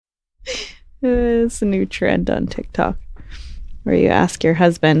It's a new trend on TikTok where you ask your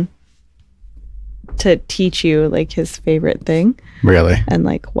husband to teach you like his favorite thing. Really? And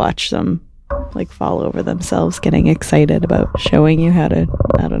like watch them like fall over themselves getting excited about showing you how to,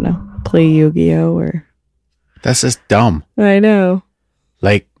 I don't know, play Yu-Gi-Oh! Or... That's just dumb. I know.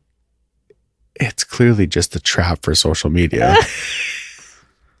 Like, it's clearly just a trap for social media.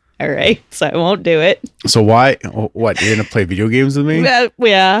 All right, so I won't do it. So why? What? You're gonna play video games with me?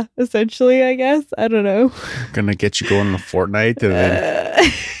 Yeah, essentially, I guess. I don't know. Gonna get you going on a Fortnite and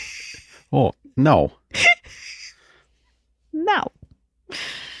then... Oh, no. No.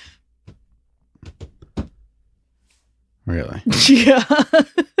 Really? Yeah.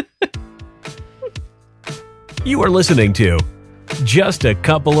 You are listening to Just a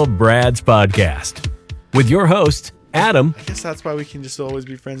Couple of Brads podcast with your hosts, Adam. I guess that's why we can just always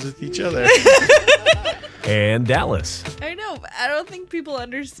be friends with each other. And Dallas. I know, but I don't think people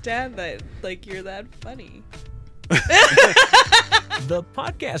understand that, like, you're that funny. The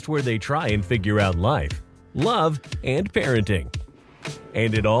podcast where they try and figure out life, love, and parenting.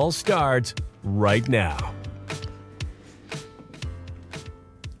 And it all starts right now.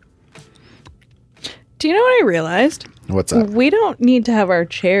 Do you know what I realized? What's up? We don't need to have our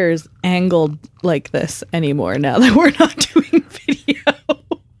chairs angled like this anymore now that we're not doing video.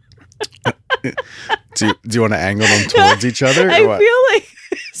 Do you want to angle them towards each other? Or I what? feel like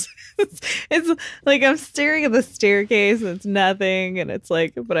it's like I'm staring at the staircase and it's nothing, and it's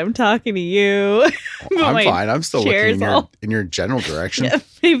like, but I'm talking to you. But I'm my fine. I'm still looking chair's all- in your general direction. Yeah,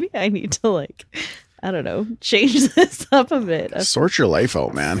 maybe I need to, like, I don't know, change this up a bit. Sort your life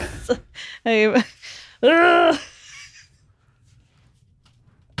out, man.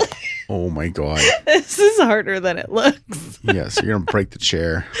 Oh my god. This is harder than it looks. Yes, you're gonna break the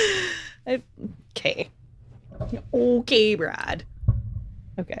chair. Okay, Brad.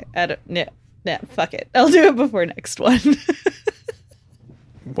 Okay, I don't. Nah, fuck it. I'll do it before next one.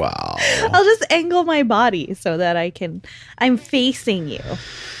 Wow. I'll just angle my body so that I'm facing you.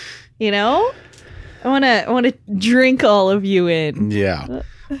 You know? I wanna drink all of you in. Yeah.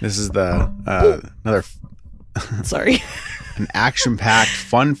 This is the another Sorry. an action-packed,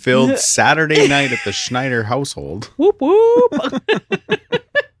 fun-filled Saturday night at the Schneider household. Whoop whoop.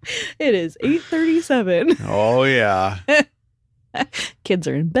 It is 8:37. Oh yeah. Kids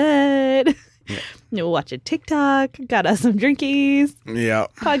are in bed. Yeah. You're watching TikTok. Got us some drinkies. Yeah.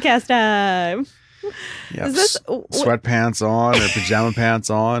 Podcast time. Yeah. Is this Sweatpants on or pajama pants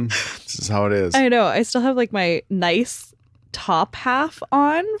on. This is how it is. I know. I still have like my nice top half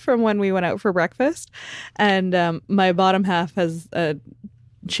on from when we went out for breakfast, and my bottom half has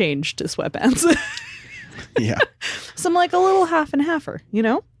changed to sweatpants. Yeah. So I'm like a little half and halfer, you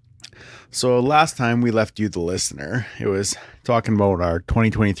know? So last time we left you, the listener, it was talking about our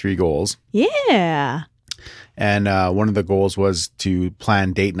 2023 goals. Yeah. And one of the goals was to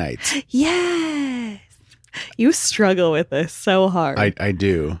plan date nights. Yes. You struggle with this so hard. I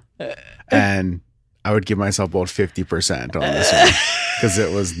do. And I would give myself about 50% on this one because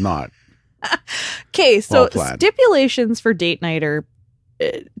it was not. Okay, so well planned. stipulations for date night are,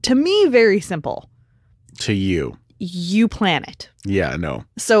 to me, very simple. To you. You plan it. Yeah, no.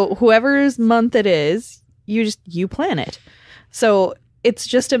 So whoever's month it is, you plan it. So it's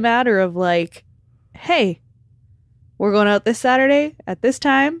just a matter of like, hey, we're going out this Saturday at this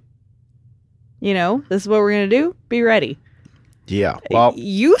time. You know, this is what we're going to do. Be ready. Yeah. Well,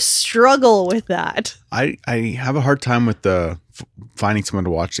 you struggle with that. I have a hard time with the finding someone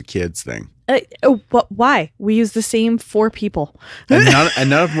to watch the kids thing. But why? We use the same 4 people. And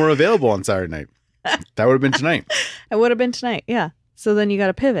none of them were available on Saturday night. That would have been tonight. It would have been tonight. Yeah. So then you got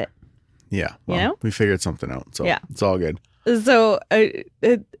to pivot. Yeah. Well, you know? we figured something out. So yeah. It's all good. So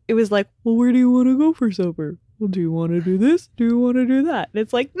it was like, well, where do you want to go for supper? Well, do you want to do this? Do you want to do that? And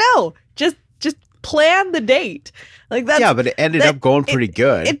it's like, no, just plan the date. Like that. Yeah, but it ended up going pretty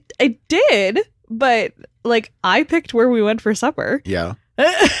good. It did, but like I picked where we went for supper. Yeah.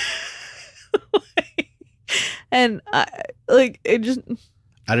 And it just.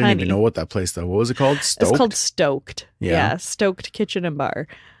 I didn't even know what that place though. What was it called? Stoked? It's called Stoked. Yeah. Stoked Kitchen and Bar.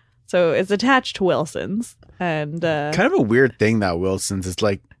 So it's attached to Wilson's, and kind of a weird thing that Wilson's is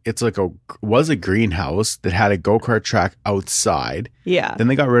like it's like was a greenhouse that had a go-kart track outside. Yeah. Then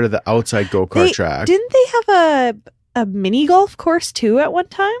they got rid of the outside go-kart track. Didn't they have a mini golf course too at one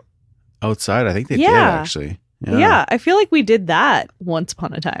time? Outside, I think they did actually. Yeah, I feel like we did that once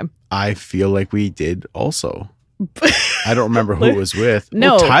upon a time. I feel like we did also. I don't remember who it was with.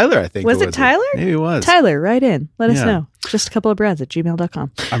 No. Tyler, I think. Was it Tyler? Maybe it was. Tyler, write in. Let us know. Just a couple of brads at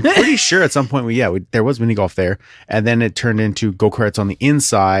gmail.com. I'm pretty sure at some point there was mini golf there. And then it turned into go-karts on the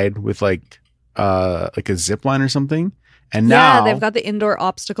inside with like like a zip line or something. And Yeah, now they've got the indoor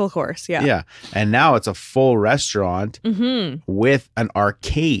obstacle course. Yeah. yeah, and now it's a full restaurant with an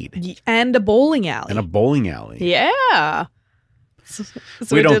arcade And a bowling alley. and a bowling alley. Yeah. So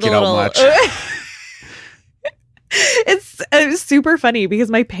We don't did a get out much. It's super funny because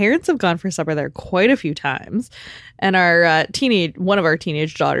my parents have gone for supper there quite a few times, and our one of our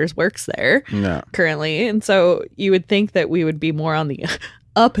teenage daughters works there No. currently, and so you would think that we would be more on the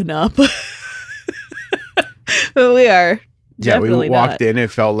up and up, but we are. Yeah, we Definitely walked not. in.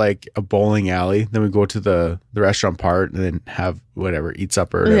 It felt like a bowling alley. Then we go to the restaurant part and then have whatever, eat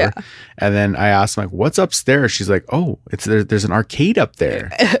supper or whatever. Yeah. And then I asked like, "What's upstairs?" She's like, "Oh, there's an arcade up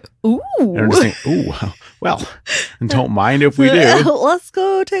there." Ooh. And I'm just thinking, "Ooh, well, don't mind if we do." Let's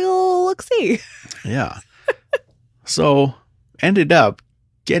go take a little look see. Yeah. So ended up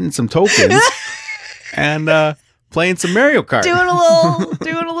getting some tokens and playing some Mario Kart.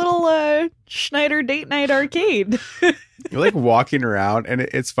 doing a little Schneider date night arcade. You're like walking around, and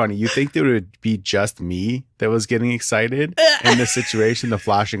it's funny. You think that it would be just me that was getting excited in this situation, the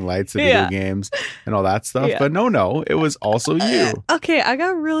flashing lights, the video Yeah. games, and all that stuff. Yeah. But no, it was also you. Okay, I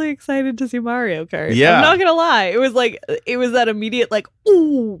got really excited to see Mario Kart. Yeah. I'm not gonna lie. It was that immediate like,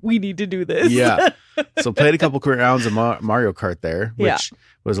 ooh, we need to do this. Yeah. So played a couple quick rounds of Mario Kart there, which Yeah.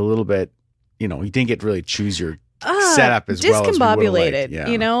 was a little bit, you didn't get to really choose your setup as well as we would've liked. discombobulated. Yeah.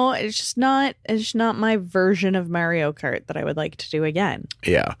 You know, it's just not my version of Mario Kart that I would like to do again.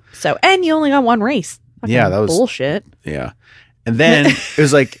 Yeah. So, and you only got one race. Fucking Yeah, that was- bullshit. Yeah. And then it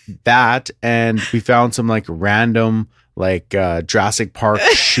was like that, and we found some like random like Jurassic Park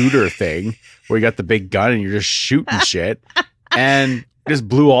shooter thing where you got the big gun and you're just shooting shit, and just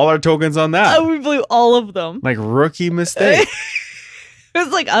blew all our tokens on that. Oh, we blew all of them. Like rookie mistake. It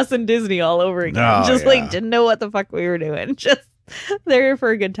was like us and Disney all over again. Oh, Just yeah. like didn't know what the fuck we were doing. Just there for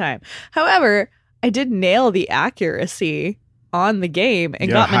a good time. However, I did nail the accuracy on the game and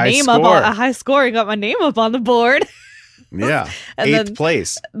You got got a my high name up score. on a high score and got my name up on the board. Yeah. And 8th then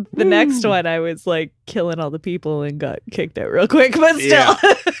place. the next one I was like killing all the people and got kicked out real quick, but still.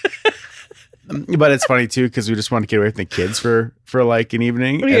 Yeah. But it's funny too because we just wanted to get away from the kids for like an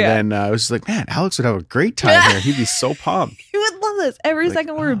evening, and Yeah. then I was just like, man, Alex would have a great time here. He'd be so pumped. You would love this. Every Like,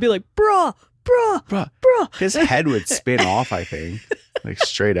 second word would be like, bruh. Bruh, Bruh. his head would spin off, I think, like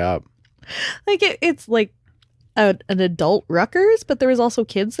straight up. Like it's like an adult Rutgers, but there was also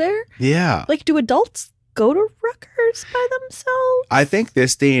kids there. Yeah. Like, do adults go to Rutgers by themselves? I think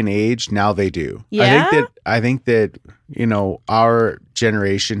this day and age now they do. Yeah? I think that our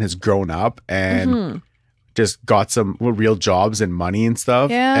generation has grown up and Mhm. just got some real jobs and money and stuff.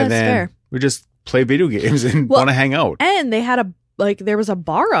 Yeah, and that's then fair. we just play video games and Well, want to hang out. And they had there was a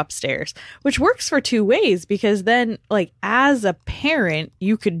bar upstairs, which works for two ways because then, like, as a parent,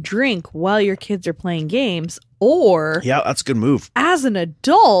 you could drink while your kids are playing games, or Yeah, that's a good move. as an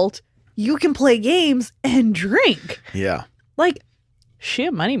adult, you can play games and drink. Yeah, Like,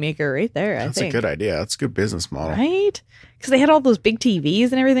 shit, moneymaker right there, I that's think. a good idea. That's a good business model. Right? Because they had all those big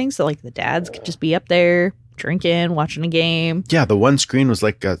TVs and everything, so like the dads could just be up there drinking, watching a game. Yeah, the one screen was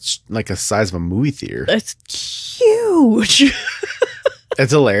like a size of a movie theater. It's huge.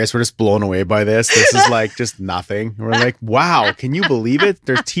 It's hilarious. We're just blown away by this. This is like just nothing. We're like, wow, can you believe it?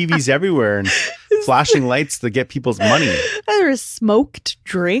 There's TVs everywhere and flashing lights to get people's money. There was smoked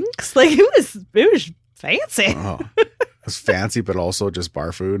drinks. Like it was fancy. Oh, it's fancy, but also just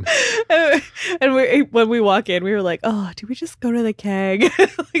bar food. And when we walk in, we were like, "Oh, do we just go to the keg?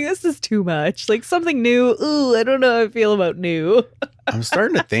 Like this is too much. Like something new. Ooh, I don't know how I feel about new." I'm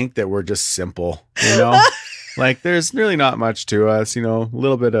starting to think that we're just simple, Like there's really not much to us, a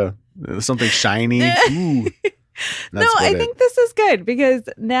little bit of something shiny. Ooh. No, I think this is good because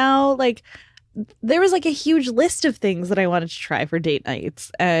now, like, there was like a huge list of things that I wanted to try for date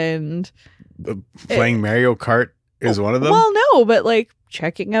nights, and playing Mario Kart is one of them. well, no, but like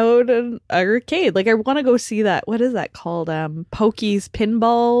checking out an arcade. Like, I want to go see that. What is that called? Pokey's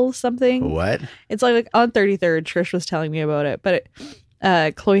Pinball something. What? It's like on 33rd. Trish was telling me about it, but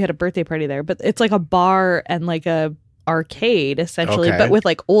Chloe had a birthday party there. But it's like a bar and like a arcade essentially, Okay. but with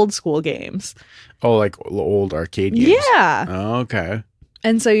like old school games. Oh, like old arcade games. Yeah, Oh, okay.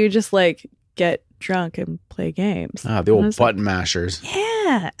 and so you just like get drunk and play games. Ah, the And I old was like, button mashers.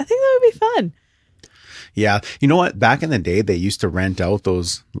 yeah, I think that would be fun. Yeah. You know what? Back in the day, they used to rent out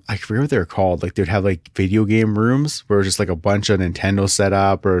those, I forget what they're called. Like they'd have like video game rooms where it was just like a bunch of Nintendo set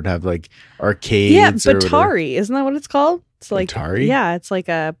up, or it'd have like arcades. Yeah, or whatever. Batari, isn't that what it's called? It's like Atari? Yeah, it's like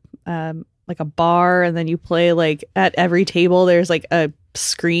a bar, and then you play like at every table. There's like a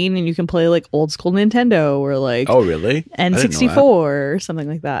screen, and you can play like old school Nintendo or like Oh, really? I didn't know N64 or something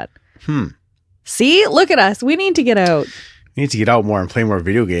like that. that. See, look at us. We need to get out. We need to get out more and play more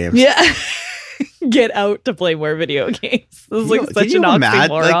video games. Yeah. Get out to play more video games. This is like such an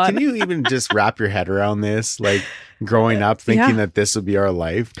oxymoron. Like, can you even just wrap your head around this? Like growing up thinking that this would be our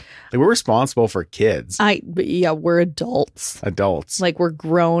life. Like we're responsible for kids. We're adults. Like we're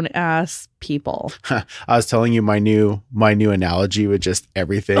grown ass people. I was telling you my new analogy with just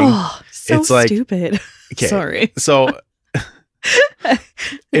everything. Oh, so it's like, stupid. Okay, sorry. So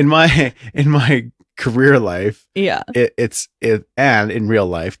in my career life, it's and in real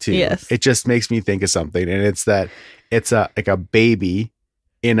life too. Yes. It just makes me think of something, and it's that it's like a baby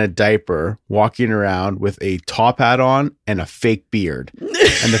in a diaper walking around with a top hat on and a fake beard,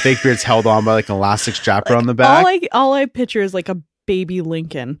 and the fake beard's held on by like an elastic strap around the back. All I picture is like a baby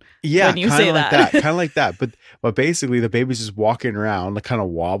Lincoln. Yeah, when you say like that. kind of like that. But basically, the baby's just walking around, like kind of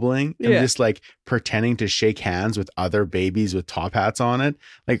wobbling, and just like pretending to shake hands with other babies with top hats on it.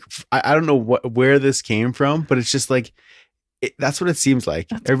 Like I don't know where this came from, but it's just like that's what it seems like.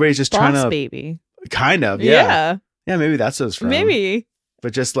 Everybody's just trying to baby. Kind of, yeah. Maybe that's what it's from. Maybe,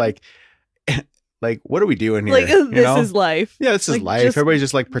 but just like what are we doing here? Like this is life. Yeah, this is life. Everybody's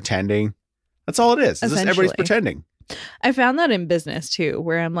just like pretending. That's all it is. It's just everybody's pretending. I found that in business too,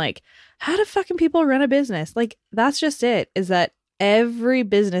 where I'm like, how do fucking people run a business? Like, that's just it, is that every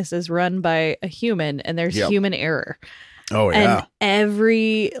business is run by a human and there's human error. Oh, yeah. And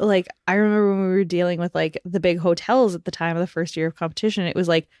I remember when we were dealing with like the big hotels at the time of the first year of competition, it was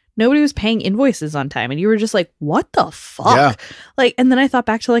like nobody was paying invoices on time. And you were just like, what the fuck? Yeah. Like, and then I thought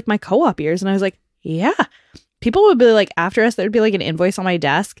back to like my co-op years and I was like, yeah, people would be like, after us, there would be like an invoice on my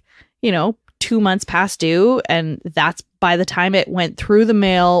desk, 2 months past due, and that's by the time it went through the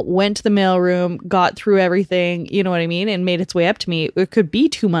mail, went to the mailroom, got through everything, you know what I mean, and made its way up to me, it could be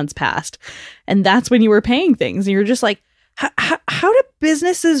 2 months past, and that's when you were paying things, and you're just like, how do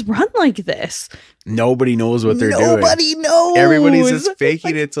businesses run like this? Nobody knows what they're doing. Nobody knows. Everybody's just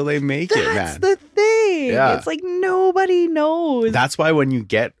faking it till they make it, man. That's the thing. Yeah. It's like nobody knows. That's why when you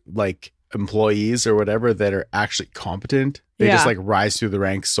get like employees or whatever that are actually competent, they just like rise through the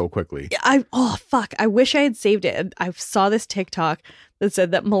ranks so quickly. I wish I had saved it. I saw this TikTok that said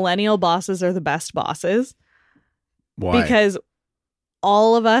that millennial bosses are the best bosses. Why? Because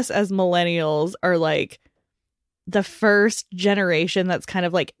all of us as millennials are like the first generation that's kind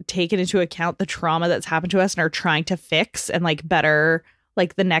of like taken into account the trauma that's happened to us and are trying to fix and like better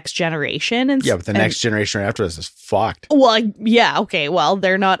like the next generation. And but the next generation right after us is fucked. Well, yeah, okay. Well,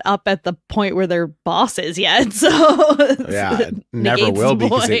 they're not up at the point where they're bosses yet, so never will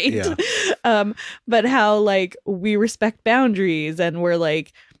be. But how like we respect boundaries and we're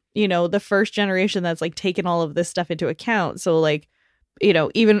like, the first generation that's like taken all of this stuff into account. So like,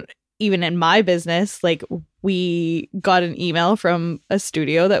 even in my business, like we got an email from a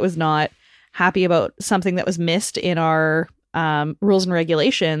studio that was not happy about something that was missed in our rules and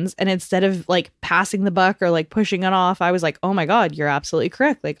regulations, and instead of like passing the buck or like pushing it off, I was like, oh my god, you're absolutely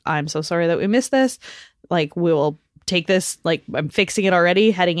correct, like I'm so sorry that we missed this, like we will take this, like I'm fixing it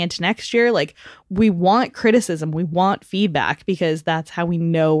already heading into next year. Like we want criticism, we want feedback, because that's how we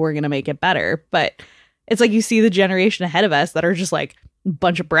know we're gonna make it better. But it's like you see the generation ahead of us that are just like a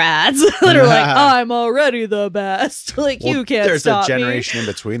bunch of brats that are like, I'm already the best, like you can't stop me. There's a generation in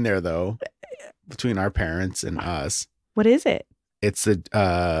between there though, between our parents and us. What is it? It's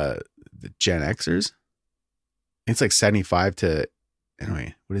the Gen Xers. It's like 75 to,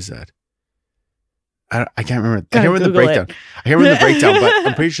 anyway, what is that? I can't remember. I can't remember the breakdown. I can't remember the breakdown, but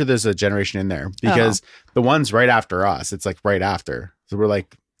I'm pretty sure there's a generation in there, because the ones right after us, it's like right after. So we're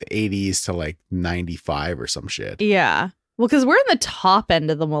like the 80s to like 95 or some shit. Yeah. Well, because we're in the top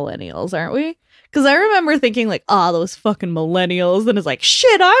end of the millennials, aren't we? Because I remember thinking like, those fucking millennials. And it's like,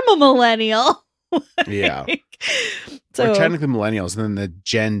 shit, I'm a millennial. Yeah. So we're technically millennials, and then the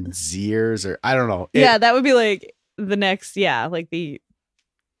Gen Zers, or I don't know. That would be like the next, like the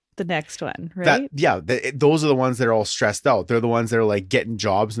next one, right? Those are the ones that are all stressed out. They're the ones that are like getting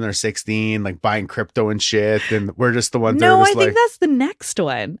jobs when they're 16, like buying crypto and shit, and we're just the ones that are just think that's the next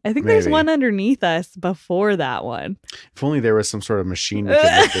one. I think there's one underneath us before that one. If only there was some sort of machine we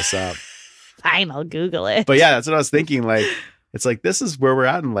could look this up. Fine, I'll Google it. But yeah, that's what I was thinking. Like, it's like, this is where we're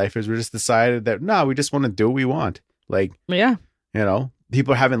at in life, is we're just decided that, we just want to do what we want. Like,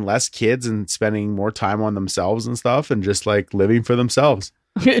 people are having less kids and spending more time on themselves and stuff, and just like living for themselves.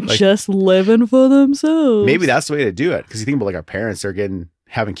 Like, just living for themselves. Maybe that's the way to do it. Because you think about like our parents, they're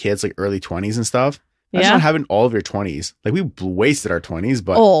having kids like early 20s and stuff. That's not having all of your 20s. Like we wasted our 20s,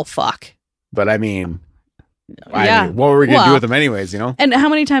 but oh fuck. But I mean, what were we gonna do with them anyways? And how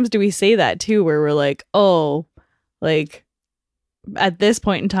many times do we say that too, where we're like, oh, like at this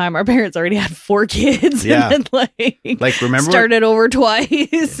point in time, our parents already had 4 kids. Yeah. And then, Like, remember started over twice.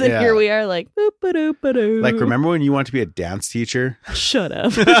 And Yeah. here we are like, boop-a-doop-a-doo. Like, remember when you wanted to be a dance teacher? Shut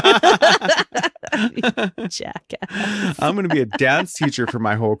up. Jackass. I'm going to be a dance teacher for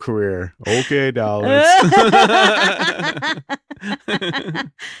my whole career. Okay, Dallas.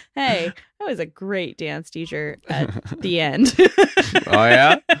 Hey, I was a great dance teacher at the end. Oh,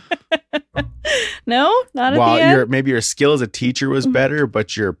 yeah? No, not at Well, the end. maybe your skill as a teacher was better,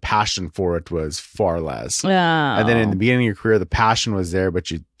 but your passion for it was far less. Oh. And then in the beginning of your career, the passion was there, but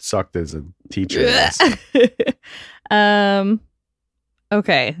you sucked as a teacher.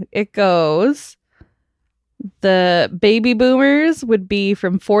 Okay, it goes. The baby boomers would be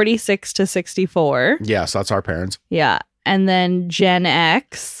from 46 to 64. Yeah, so that's our parents. Yeah. And then Gen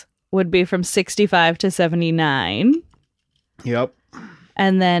X would be from 65 to 79. Yep.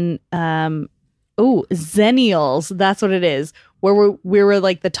 And then Zennials, that's what it is. Where we were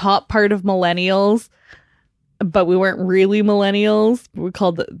like the top part of millennials, but we weren't really millennials. They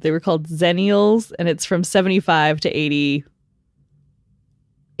were called Zennials, and it's from 75 to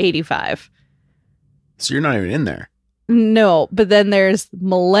 85. So you're not even in there. No, but then there's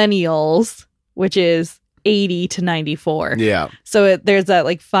millennials, which is 80 to 94. Yeah. So there's that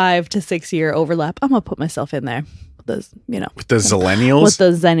like 5 to 6 year overlap. I'm gonna put myself in there. Those, With the Zillennials? with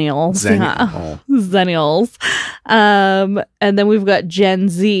the Zennials. Oh. Zennials. And then we've got Gen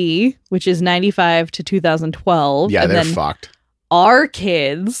Z, which is 95 to 2012. Yeah, and they're then fucked. our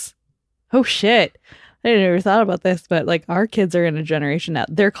kids. Oh shit. I didn't ever thought about this, but like our kids are in a generation now.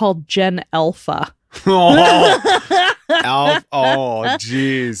 They're called Gen Alpha. Oh,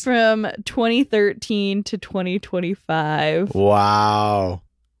 jeez. From 2013 to 2025. Wow.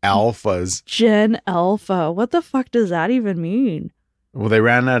 Alphas. Gen Alpha. What the fuck does that even mean? Well, they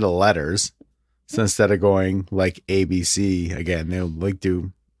ran out of letters. So instead of going like ABC again, they'll like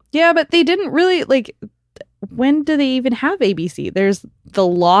do. Yeah, but they didn't really like. When do they even have ABC? There's the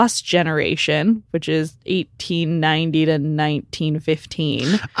Lost Generation, which is 1890 to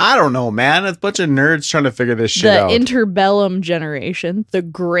 1915. I don't know, man. It's a bunch of nerds trying to figure this shit The out. Interbellum Generation, the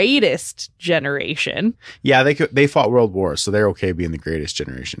Greatest Generation. Yeah, they fought world wars, so they're okay being the greatest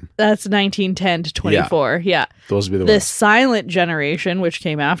generation. That's 1910 to 24. Yeah. Those would be the The ones. Silent Generation, which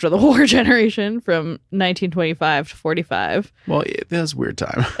came after the War Generation from 1925 to 45. Well, it was a weird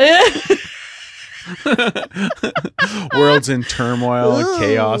time. World's in turmoil and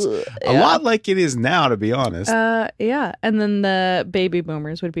chaos. A lot like it is now, to be honest. Yeah. And then the baby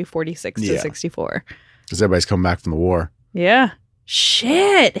boomers would be 46 to Yeah. 64. Because everybody's coming back from the war. Yeah.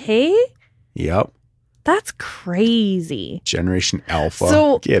 Shit. Hey? Yep. That's crazy. Generation Alpha.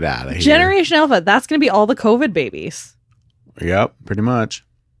 So, get out of here. Generation Alpha, that's going to be all the COVID babies. Yep, pretty much.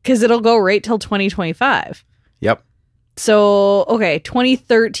 Because it'll go right till 2025. Yep. So, okay,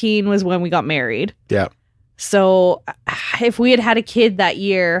 2013 was when we got married. Yep. So, if we had had a kid that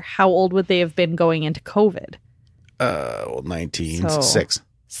year, how old would they have been going into COVID? Well, 19. So- 6.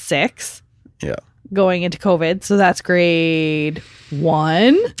 6 Yeah. going into COVID. So, that's grade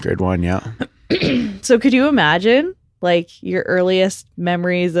 1. Grade 1, yeah. So, could you imagine like your earliest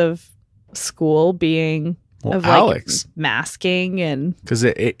memories of school being Well, of Alex. like masking and Because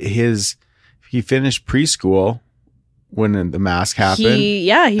he finished preschool when the mask happened.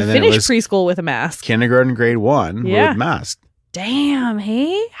 he And then it finished was preschool with a mask. Kindergarten, grade 1, Yeah. with masked. Damn,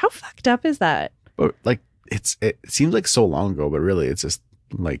 hey, how fucked up is that? But like, it seems like so long ago, but really it's just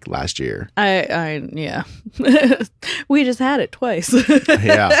like last year. Yeah. We just had it twice.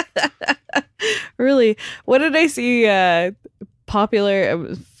 Yeah. Really, what did I see? Popular.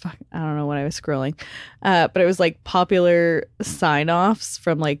 I don't know when I was scrolling, but it was like popular sign-offs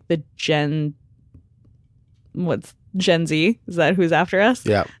from like the Gen Z? Is that who's after us?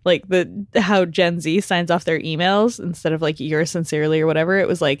 Yeah. Like how Gen Z signs off their emails instead of like yours sincerely or whatever. It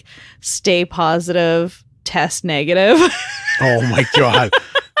was like stay positive, test negative. Oh my God.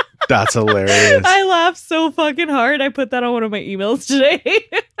 That's hilarious. I laughed so fucking hard. I put that on one of my emails today.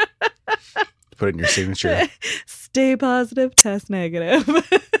 Put it in your signature. Stay positive, test negative.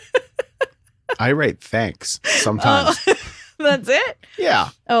 I write thanks sometimes. That's it. Yeah.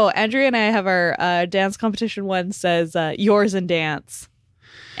 Oh, Andrea and I have our dance competition. One says yours and dance.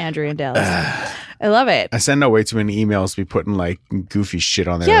 Andrea and Dallas. I love it. I send out way too many emails to be putting like goofy shit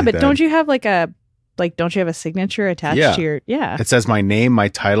on there. Yeah, like but that. don't you have don't you have a signature attached Yeah. to your It says my name, my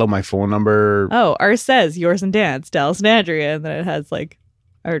title, my phone number. Oh, ours says yours and dance, Dallas and Andrea, and then it has like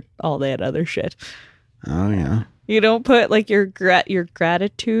all that other shit. Oh yeah. You don't put like your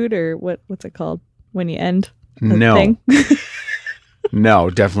gratitude or what's it called when you end the No. thing? No,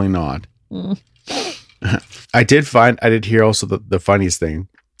 definitely not. I did hear also the funniest thing.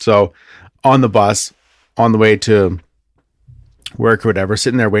 So on the bus, on the way to work or whatever,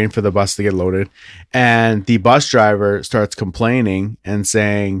 sitting there waiting for the bus to get loaded, and the bus driver starts complaining and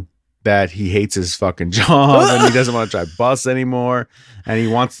saying that he hates his fucking job and he doesn't want to drive bus anymore, and he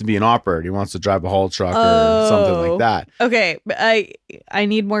wants to be an operator. He wants to drive a haul truck or something like that. Okay, but I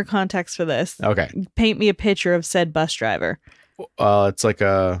need more context for this. Okay. Paint me a picture of said bus driver. It's like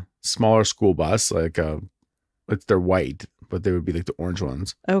a smaller school bus, they're white, but they would be like the orange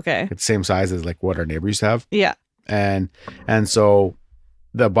ones. Okay. It's the same size as like what our neighbor used to have. Yeah. And so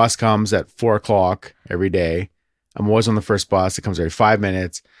the bus comes at 4:00 every day. I'm always on the first bus. It comes every 5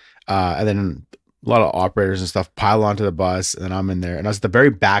 minutes. And then a lot of operators and stuff pile onto the bus, and I'm in there, and I was at the very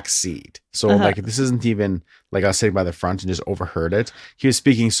back seat. So like, this isn't even like I was sitting by the front and just overheard it. He was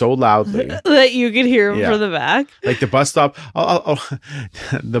speaking so loudly that you could hear him from the back. Like the bus stop, the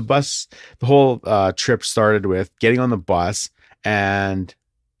whole trip started with getting on the bus, and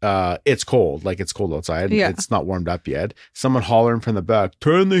it's cold. Like, it's cold outside. Yeah. It's not warmed up yet. Someone hollering from the back,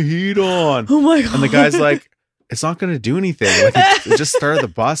 turn the heat on. Oh my God. And the guy's like, it's not going to do anything. Like, it just started the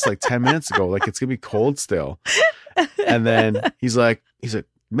bus like 10 minutes ago. Like, it's going to be cold still. And then he's like,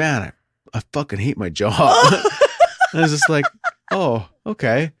 man, I fucking hate my job. And I was just like, oh,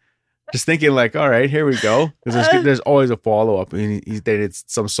 okay. Just thinking like, all right, here we go. Because there's always a follow-up. And he did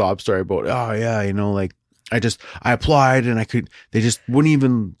some sob story about, oh yeah, like, I applied and they just wouldn't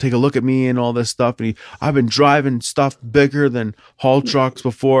even take a look at me and all this stuff. And I've been driving stuff bigger than haul trucks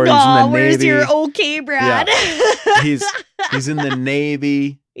before. He's in the where's Navy. your okay, Brad? Yeah. He's in the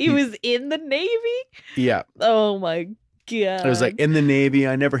Navy. He was in the Navy? Yeah. Oh my God. It was like, in the Navy,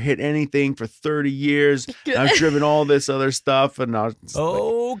 I never hit anything for 30 years. I've driven all this other stuff. And I was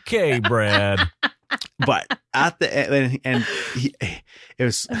okay, Brad. But at the end,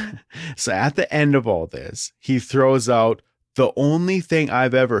 so at the end of all this, he throws out, the only thing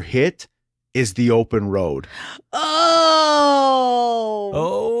I've ever hit is the open road. Oh.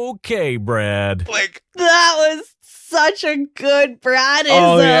 Okay, Brad. Like, that was such a good Bradism.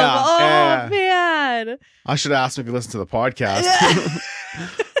 Oh, yeah. Oh, man. I should have asked him if he listened to the podcast.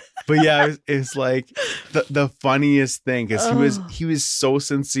 But yeah, it's like the funniest thing, because he was so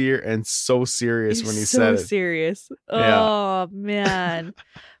sincere and so serious when he said it. So serious. Yeah. Oh man.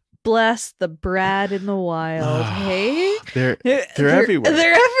 Bless the Brad in the wild. Hey, they're everywhere.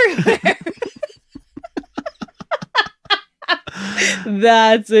 They're everywhere.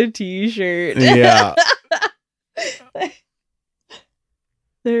 That's a t-shirt. Yeah.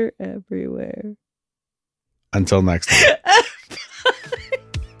 They're everywhere. Until next time.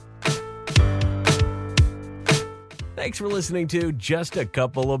 Thanks for listening to Just a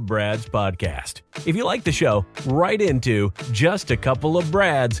Couple of Brads podcast. If you like the show, write into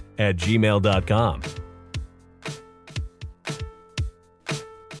justacoupleofbrads@gmail.com.